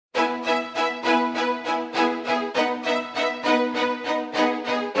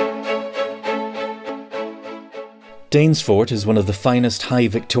Danesfort is one of the finest High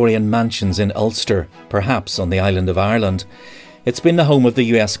Victorian mansions in Ulster, perhaps on the island of Ireland. It's been the home of the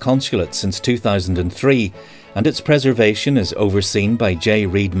US Consulate since 2003, and its preservation is overseen by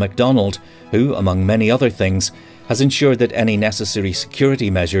Reid Macdonald, who, among many other things, has ensured that any necessary security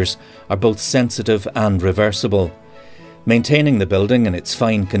measures are both sensitive and reversible. Maintaining the building in its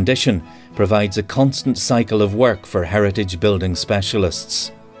fine condition provides a constant cycle of work for heritage building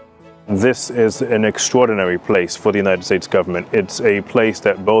specialists. This is an extraordinary place for the United States government. It's a place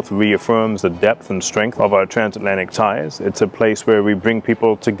that both reaffirms the depth and strength of our transatlantic ties. It's a place where we bring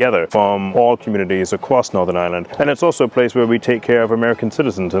people together from all communities across Northern Ireland. And it's also a place where we take care of American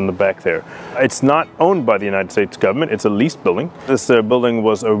citizens in the back there. It's not owned by the United States government. It's a leased building. This building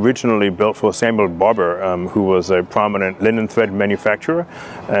was originally built for Samuel Barre, who was a prominent linen thread manufacturer.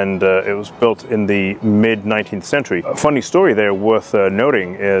 And it was built in the mid-19th century. A funny story there worth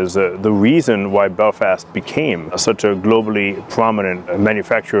noting is the reason why Belfast became such a globally prominent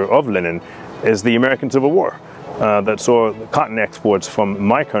manufacturer of linen is the American Civil War. That saw cotton exports from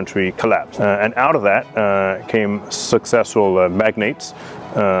my country collapse. And out of that came successful magnates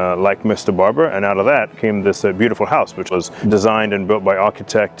like Mr. Barre, and out of that came this beautiful house, which was designed and built by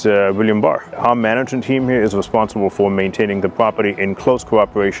architect William Barre. Our management team here is responsible for maintaining the property in close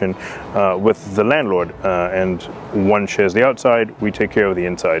cooperation with the landlord, and one shares the outside, we take care of the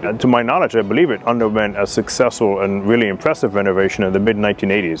inside. And to my knowledge, I believe it underwent a successful and really impressive renovation in the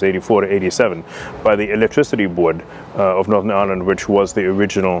mid-1980s, 84 to 87, by the Electricity Board of Northern Ireland, which was the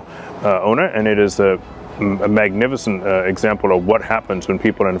original owner, and it is a magnificent example of what happens when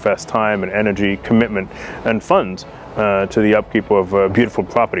people invest time and energy, commitment and funds to the upkeep of a beautiful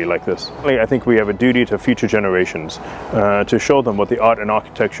property like this. I think we have a duty to future generations to show them what the art and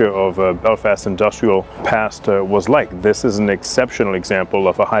architecture of Belfast's industrial past was like. This is an exceptional example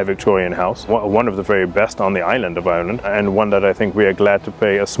of a High Victorian house, one of the very best on the island of Ireland, and one that I think we are glad to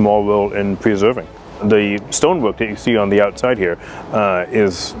play a small role in preserving. The stonework that you see on the outside here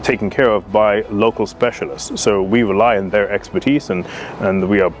is taken care of by local specialists. So we rely on their expertise, and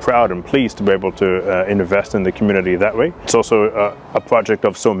we are proud and pleased to be able to invest in the community that way. It's also a project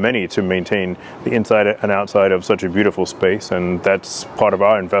of so many to maintain the inside and outside of such a beautiful space, and that's part of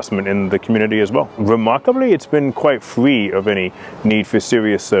our investment in the community as well. Remarkably, it's been quite free of any need for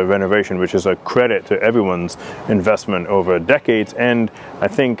serious renovation, which is a credit to everyone's investment over decades, and I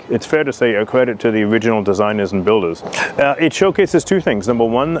think it's fair to say a credit to the original designers and builders. It showcases two things. Number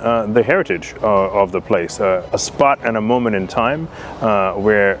one, the heritage of the place, a spot and a moment in time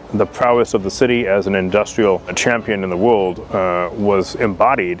where the prowess of the city as an industrial champion in the world was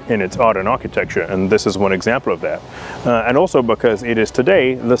embodied in its art and architecture, and this is one example of that. And also because it is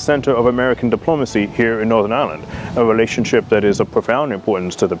today the center of American diplomacy here in Northern Ireland, a relationship that is of profound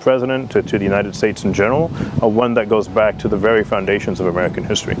importance to the President, to the United States in general, one that goes back to the very foundations of American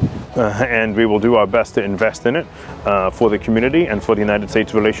history. And we will do our best to invest in it for the community and for the United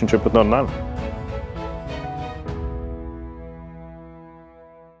States relationship with Northern Ireland.